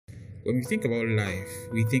When we think about life,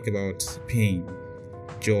 we think about pain,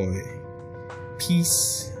 joy,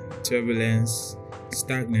 peace, turbulence,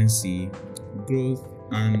 stagnancy, growth,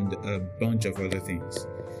 and a bunch of other things.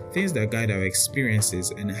 Things that guide our experiences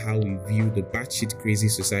and how we view the batshit crazy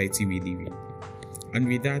society we live in. And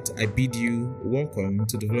with that, I bid you welcome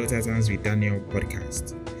to the Volatile Times with Daniel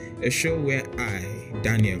podcast, a show where I,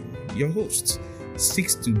 Daniel, your host,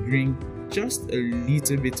 seeks to bring just a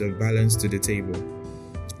little bit of balance to the table.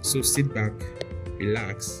 So sit back,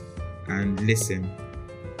 relax, and listen,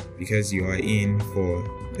 because you are in for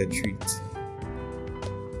a treat.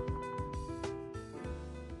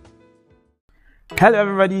 Hello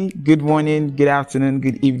everybody, good morning, good afternoon,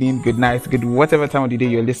 good evening, good night, good whatever time of the day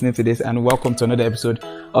you're listening to this, and welcome to another episode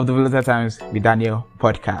of the Volatile Times with Daniel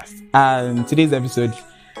podcast. And today's episode,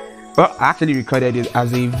 I actually recorded it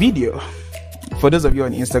as a video. For those of you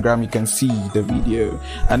on Instagram, you can see the video,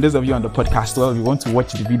 and those of you on the podcast, well, if you want to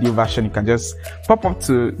watch the video version, you can just pop up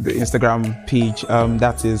to the Instagram page,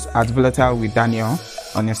 that is at Volatile with Daniel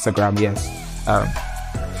on Instagram. Yes.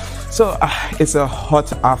 So it's a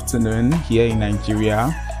hot afternoon here in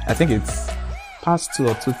Nigeria. I think it's past 2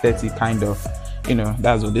 or 2:30 kind of,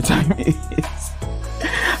 that's what the time is.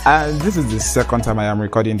 And this is the second time I am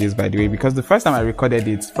recording this, by the way, because the first time I recorded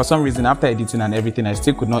it, for some reason, after editing and everything, I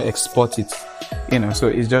still could not export it, so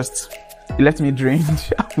it's just, it left me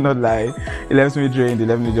drained. I'm not lying. It left me drained. It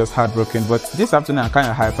left me just heartbroken. But this afternoon, I'm kind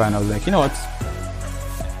of hyper, and I was like, you know what?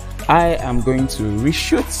 I am going to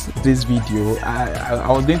reshoot this video.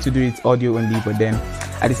 I was going to do it audio only, but then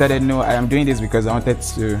I decided, no, I am doing this because I wanted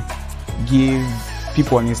to give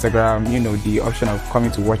people on Instagram, the option of coming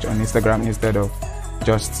to watch on Instagram instead of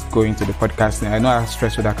just going to the podcast. And I know how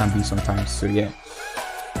stressful that can be sometimes. So yeah,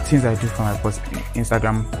 things I do for my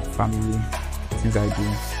Instagram family, things I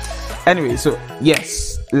do. Anyway, so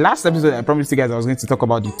yes, last episode I promised you guys I was going to talk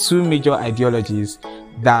about the two major ideologies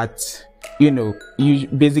that you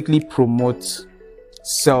basically promote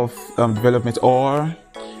self-development, or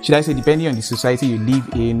should I say, depending on the society you live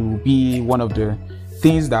in, will be one of the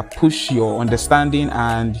things that push your understanding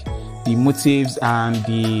and the motives and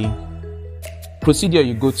the procedure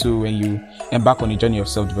you go to when you embark on a journey of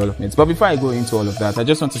self-development. But before I go into all of that, I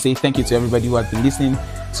just want to say thank you to everybody who has been listening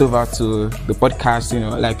so far to the podcast.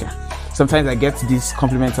 Sometimes I get these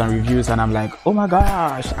compliments and reviews and I'm like, oh my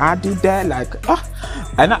gosh, I did that.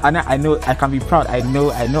 I know I can be proud. I know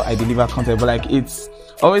I deliver content, but it's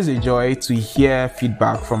always a joy to hear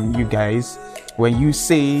feedback from you guys when you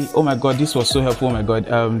say, oh my God, this was so helpful. Oh my God,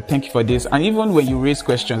 thank you for this. And even when you raise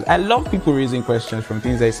questions, I love people raising questions from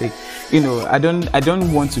things I say. I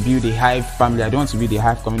don't want to build a hive family. I don't want to build a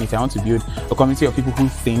hive community. I want to build a community of people who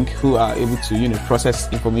think, who are able to,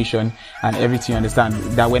 process information and everything. Understand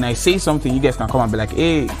that when I say something, you guys can come and be like,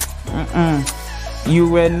 hey, you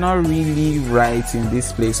were not really right in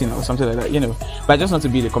this place, something like that, But I just want to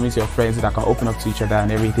be the community of friends that can open up to each other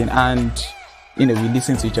and everything. And we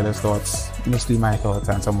listen to each other's thoughts, mostly my thoughts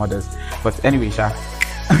and some others. But anyway,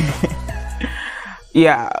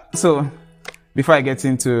 yeah, so before I get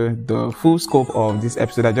into the full scope of this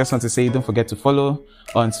episode, I just want to say, don't forget to follow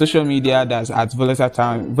on social media. That's at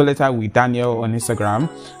Volatile with Daniel on Instagram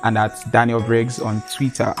and at Daniel Briggs on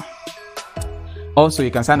Twitter. Also,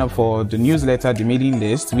 you can sign up for the newsletter, the mailing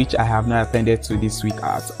list, which I have not attended to this week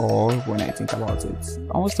at all when I think about it.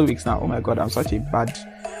 Almost 2 weeks now. Oh my God, I'm such a bad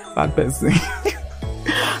person.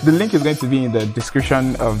 The link is going to be in the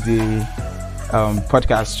description of the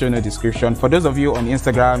podcast, show note description. For those of you on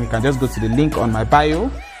Instagram, you can just go to the link on my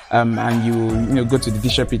bio, and you go to the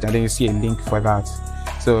Disher page, and then you see a link for that.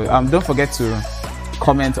 So don't forget to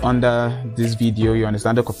comment under this video, you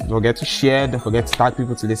understand? Don't forget to share, don't forget to tag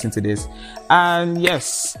people to listen to this. And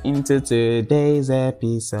yes, into today's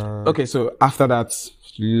episode. Okay, so after that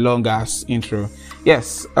long ass intro,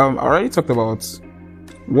 yes, I already talked about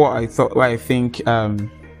what I think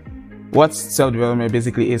what self-development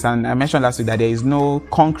basically is, and I mentioned last week that there is no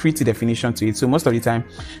concrete definition to it. So most of the time,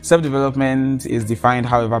 self-development is defined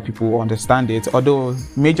however people understand it, although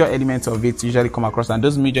major elements of it usually come across, and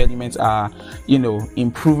those major elements are,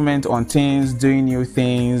 improvement on things, doing new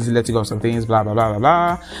things, letting go of some things, blah blah blah blah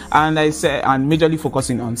blah. And majorly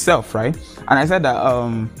focusing on self, right? And I said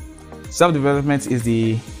that self-development is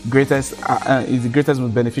the greatest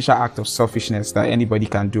most beneficial act of selfishness that anybody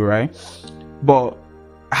can do, right? But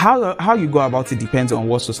how you go about it depends on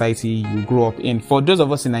what society you grow up in. For those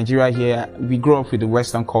of us in Nigeria here, we grow up with the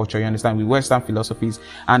Western culture, you understand, with Western philosophies.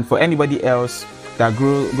 And for anybody else that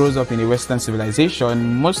grows up in a Western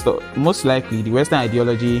civilization, most likely the Western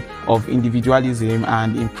ideology of individualism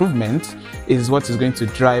and improvement is what is going to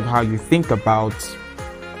drive how you think about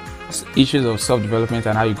issues of self-development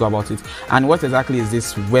and how you go about it. And what exactly is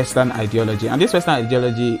this Western ideology? And this Western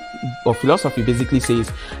ideology or philosophy basically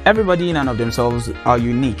says everybody in and of themselves are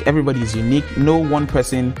unique. Everybody is unique. No one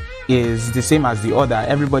person is the same as the other.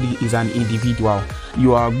 Everybody is an individual.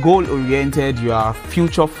 You are goal-oriented, you are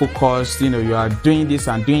future-focused, you are doing this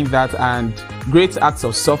and doing that, and great acts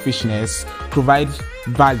of selfishness provide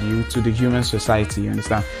value to the human society, you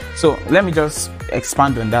understand? So let me just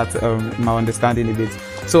expand on that, my understanding a bit.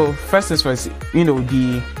 So first things first,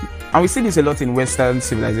 and we see this a lot in Western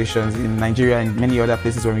civilizations, in Nigeria and many other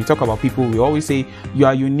places. When we talk about people, we always say you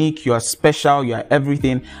are unique, you are special, you are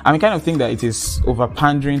everything. And we kind of think that it is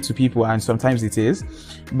over-pandering to people, and sometimes it is.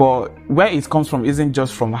 But where it comes from isn't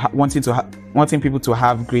just from wanting people to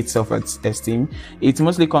have great self-esteem. It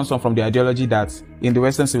mostly comes from the ideology that in the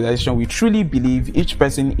Western civilization, we truly believe each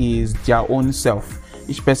person is their own self.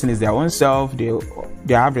 Each person is their own self. They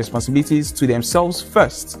have responsibilities to themselves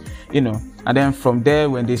first, and then from there,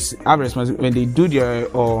 when they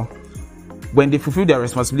fulfill their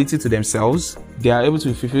responsibility to themselves, they are able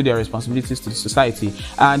to fulfill their responsibilities to society.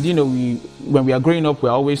 And when we are growing up, we're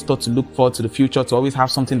always taught to look forward to the future, to always have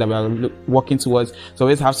something that we are working towards, to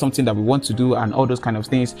always have something that we want to do, and all those kind of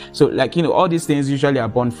things. So all these things usually are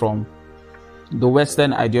born from the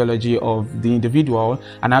Western ideology of the individual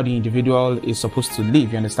and how the individual is supposed to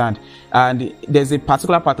live, you understand? And there's a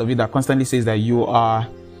particular part of it that constantly says that you are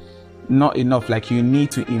not enough, you need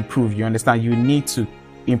to improve, you understand? You need to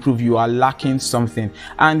improve, you are lacking something.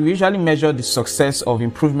 And we usually measure the success of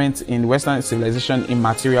improvement in Western civilization in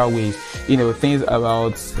material ways, things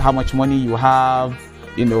about how much money you have,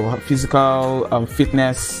 physical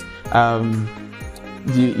fitness,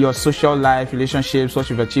 your social life, relationships, what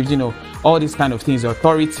you've achieved, all these kind of things,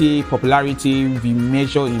 authority, popularity, we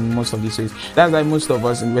measure in most of these ways. That's why most of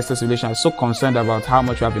us in Western civilization are so concerned about how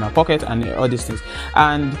much we have in our pocket and all these things.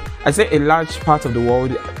 And I say a large part of the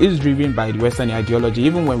world is driven by the Western ideology.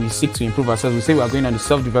 Even when we seek to improve ourselves, we say we are going on the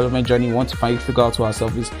self-development journey, we want to figure out who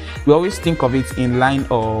ourselves is. We always think of it in line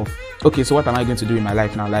of, okay, so what am I going to do in my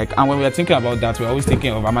life now? And when we are thinking about that, we're always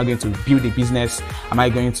thinking of, am I going to build a business? Am I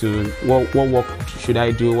going to, what work should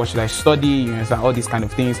I do? What should I study? All these kind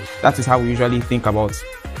of things. That is how we usually think about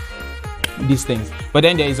these things. But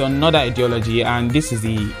then there is another ideology, and this is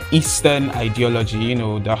the Eastern ideology,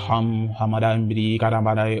 the Hamadan,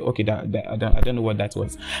 okay, I don't know what that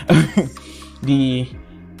was. The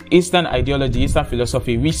Eastern ideology, Eastern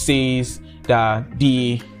philosophy, which says that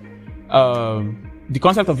the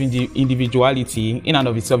concept of individuality in and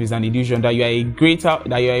of itself is an illusion, that you are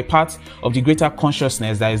a part of the greater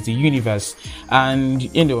consciousness that is the universe. And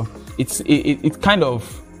it kind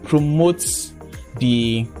of promotes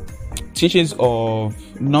the teachings of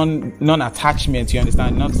non-attachment, you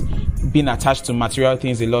understand, not being attached to material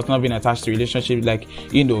things a lot, not being attached to relationships,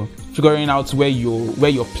 figuring out where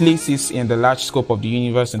your place is in the large scope of the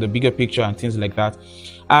universe, in the bigger picture, and things like that.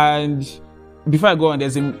 And before I go on,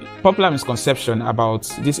 there's a popular misconception about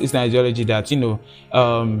this Eastern ideology that,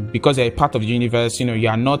 because you're a part of the universe, you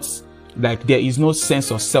are not, there is no sense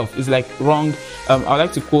of self. It's wrong. I would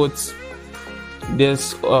like to quote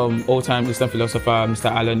this old-time Eastern philosopher,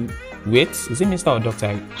 Mr. Alan Watts. Is it Mr. or Doctor?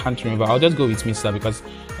 I can't remember. I'll just go with Mr. because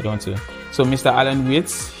I don't want to. So Mr. Alan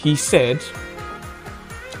Watts, he said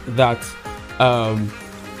that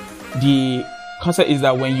the concept is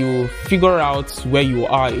that when you figure out where you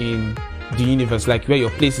are in the universe, where your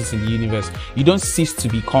place is in the universe, you don't cease to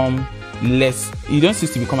become an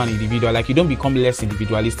individual. You don't become less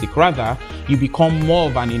individualistic. Rather, you become more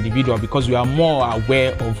of an individual because you are more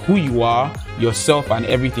aware of who you are, yourself, and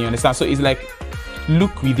everything. You understand? So it's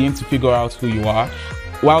look within to figure out who you are,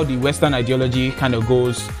 while the Western ideology kind of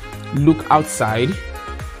goes look outside.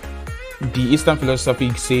 The Eastern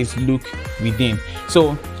philosophy says look within.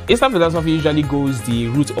 So Eastern philosophy usually goes the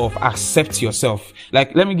route of accept yourself.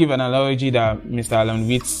 Let me give an analogy that Mr. Alan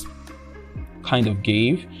Watts kind of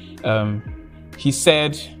gave. He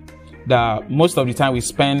said that most of the time we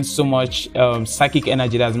spend so much psychic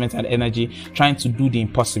energy, that's mental energy, trying to do the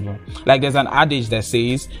impossible. There's an adage that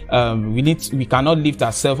says we cannot lift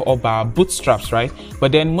ourselves up by our bootstraps, right?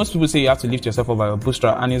 But then most people say you have to lift yourself up by your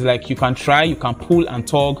bootstrap, and it's you can try, you can pull and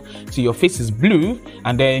tug till your face is blue,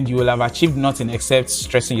 and then you will have achieved nothing except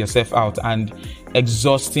stressing yourself out and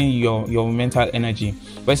exhausting your mental energy.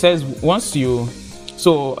 But it says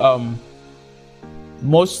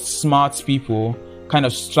most smart people kind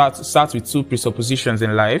of start with two presuppositions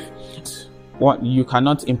in life. One, you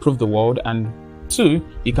cannot improve the world, and two,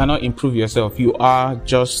 you cannot improve yourself. You are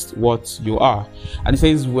just what you are. And it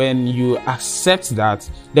says when you accept that,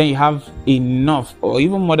 then you have enough or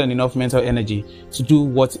even more than enough mental energy to do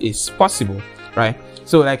what is possible. right?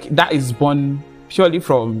 So like that is born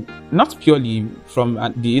not purely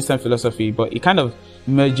from the Eastern philosophy, but it kind of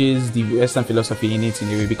merges the Western philosophy in it in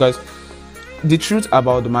a way, because the truth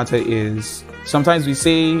about the matter is sometimes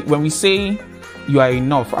when we say you are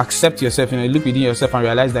enough, accept yourself, look within yourself and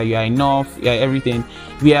realize that you are enough, you are everything,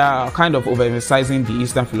 we are kind of overemphasizing the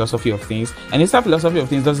Eastern philosophy of things. And Eastern philosophy of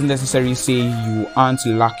things doesn't necessarily say you aren't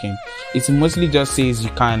lacking. It mostly just says you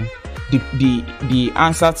can. The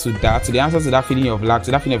answer to that feeling of lack,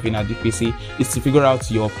 to that feeling of inadequacy, is to figure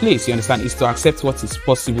out your place. You understand? Is to accept what is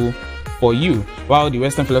possible for you. While the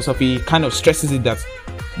Western philosophy kind of stresses it that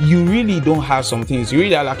you really don't have some things, you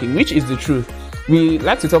really are lacking, which is the truth. We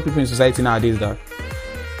like to tell people in society nowadays that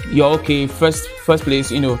you're okay. First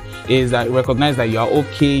place, is that recognize that you are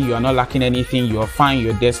okay, you are not lacking anything, you are fine,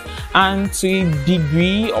 you're this. And to a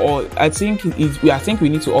degree, or I think we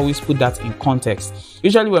need to always put that in context.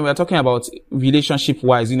 Usually when we're talking about relationship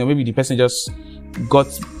wise, maybe the person just got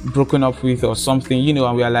broken up with or something,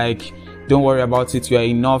 and we are like, don't worry about it, you are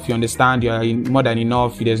enough, you understand, you are more than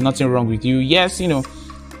enough, there's nothing wrong with you. Yes,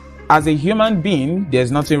 as a human being,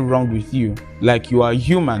 there's nothing wrong with you. Like, you are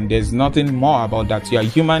human. There's nothing more about that. You are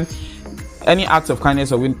human. Any act of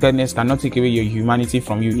kindness or wickedness cannot take away your humanity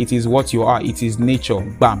from you. It is what you are. It is nature.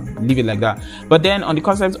 Bam. Leave it like that. But then on the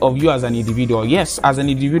concept of you as an individual, yes, as an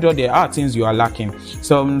individual, there are things you are lacking.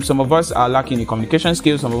 Some of us are lacking in communication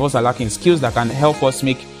skills. Some of us are lacking skills that can help us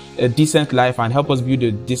make a decent life and help us build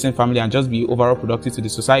a decent family and just be overall productive to the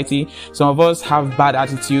society. Some of us have bad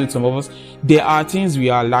attitude. Some of us, there are things we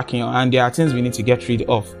are lacking and there are things we need to get rid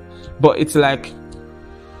of. But it's like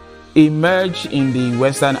a merge in the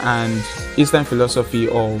Western and Eastern philosophy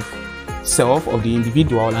of self, of the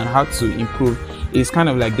individual, and how to improve is kind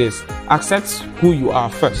of like this. Accept who you are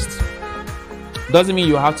first. Doesn't mean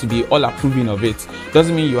you have to be all approving of it.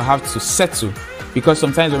 Doesn't mean you have to settle. Because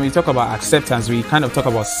sometimes when we talk about acceptance, we kind of talk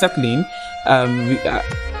about settling.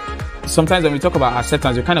 Sometimes when we talk about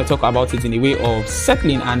acceptance, we kind of talk about it in a way of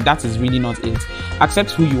settling, and that is really not it.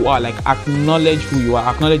 Accept who you are, like acknowledge who you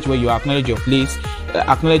are, acknowledge where you are, acknowledge your place,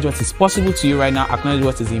 acknowledge what is possible to you right now, acknowledge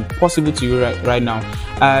what is impossible to you right now.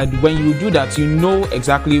 And when you do that, you know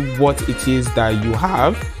exactly what it is that you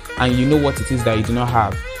have, and you know what it is that you do not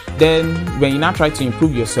have. Then when you now try to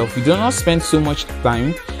improve yourself, you do not spend so much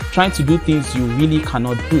time trying to do things you really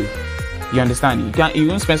cannot do. You understand? You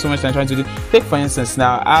won't spend so much time trying to do. Take for instance,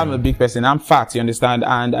 now I'm a big person, I'm fat, you understand,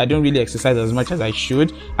 and I don't really exercise as much as I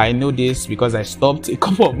should. I know this because I stopped a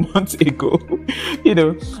couple of months ago.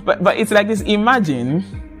 But it's like this. Imagine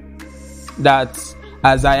that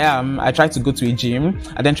as I am, I try to go to a gym,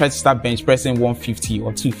 I then try to start bench pressing 150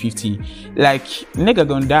 or 250. Like, nigga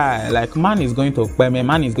gonna die. Like, man is going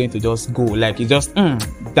to just go. Like, it's just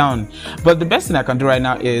down. But the best thing I can do right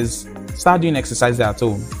now is start doing exercises at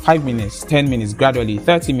home. 5 minutes, 10 minutes, gradually,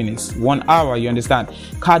 30 minutes, 1 hour, you understand?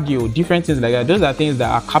 Cardio, different things like that. Those are things that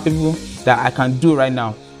are capable that I can do right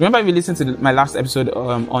now. Remember, if you listened to my last episode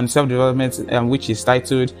on self-development, which is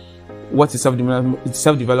titled What is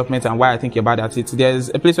self-development and why I think you're bad at it. There's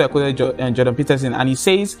a place where I quoted Jordan Peterson, and he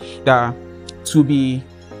says that to be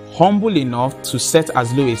humble enough to set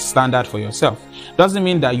as low a standard for yourself doesn't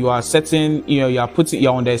mean that you are setting,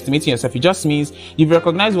 you're underestimating yourself. It just means you've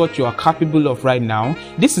recognized what you are capable of right now.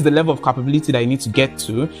 This is the level of capability that you need to get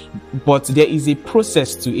to, but there is a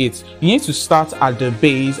process to it. You need to start at the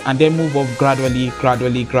base and then move up gradually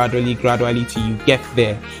till you get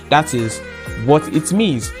there. That is what it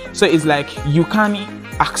means. So it's like you can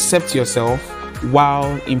accept yourself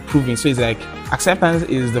while improving. So it's like acceptance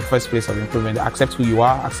is the first place of improvement. Accept who you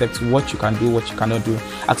are, accept what you can do, what you cannot do,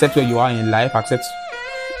 accept where you are in life, accept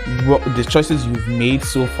what the choices you've made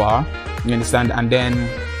so far, you understand, and then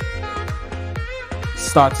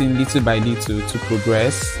starting little by little to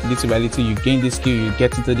progress. Little by little you gain this skill, you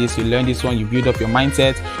get into this, you learn this one, you build up your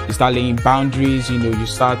mindset, you start laying boundaries, you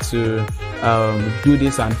start to do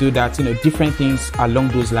this and do that, different things along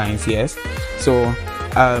those lines. Yes. So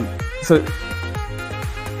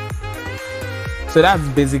that's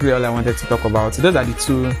basically all I wanted to talk about. So those are the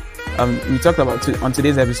two we talked about on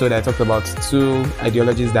today's episode. I talked about two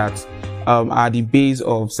ideologies that are the base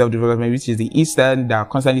of self-development, which is the Eastern that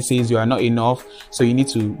constantly says you are not enough, so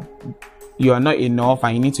you are not enough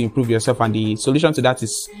and you need to improve yourself, and the solution to that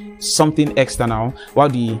is something external, while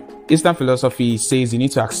the Eastern philosophy says you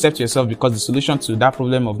need to accept yourself because the solution to that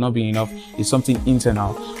problem of not being enough is something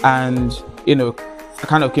internal. And I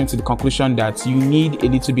kind of came to the conclusion that you need a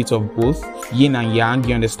little bit of both, yin and yang,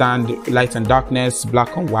 you understand, light and darkness,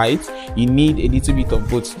 black and white. You need a little bit of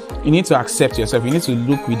both. You need to accept yourself. You need to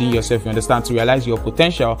look within yourself, you understand, to realize your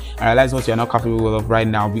potential and realize what you're not capable of right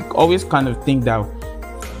now. We always kind of think that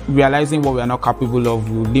realizing what we are not capable of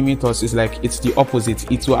will limit us. Is like, it's the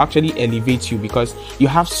opposite. It will actually elevate you, because you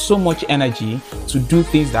have so much energy to do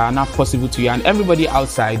things that are not possible to you, and everybody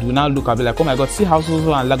outside will now look and be like, oh my god, see how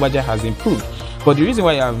so and Lagbaja has improved. But the reason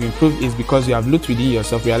why you have improved is because you have looked within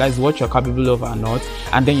yourself, realized what you're capable of or not,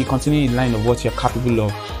 and then you continue in line of what you're capable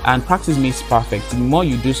of. And practice makes perfect. The more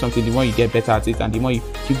you do something, the more you get better at it, and the more you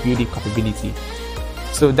keep building capability.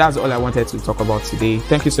 So that's all I wanted to talk about today.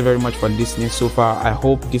 Thank you so very much for listening so far. I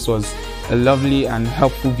hope this was a lovely and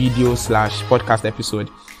helpful video / podcast episode.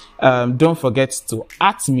 Don't forget to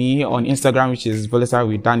 @ me on Instagram, which is Volatile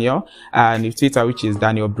with Daniel, and Twitter, which is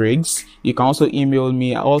Daniel Briggs. You can also email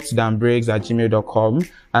me at altdanbriggs@gmail.com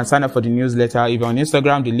and sign up for the newsletter. If you're on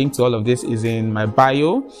Instagram, the link to all of this is in my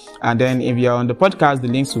bio. And then if you're on the podcast, the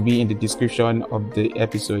links will be in the description of the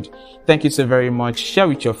episode. Thank you so very much. Share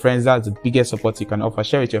with your friends. That's the biggest support you can offer.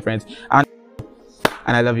 Share with your friends. And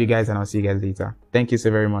I love you guys, and I'll see you guys later. Thank you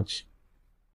so very much.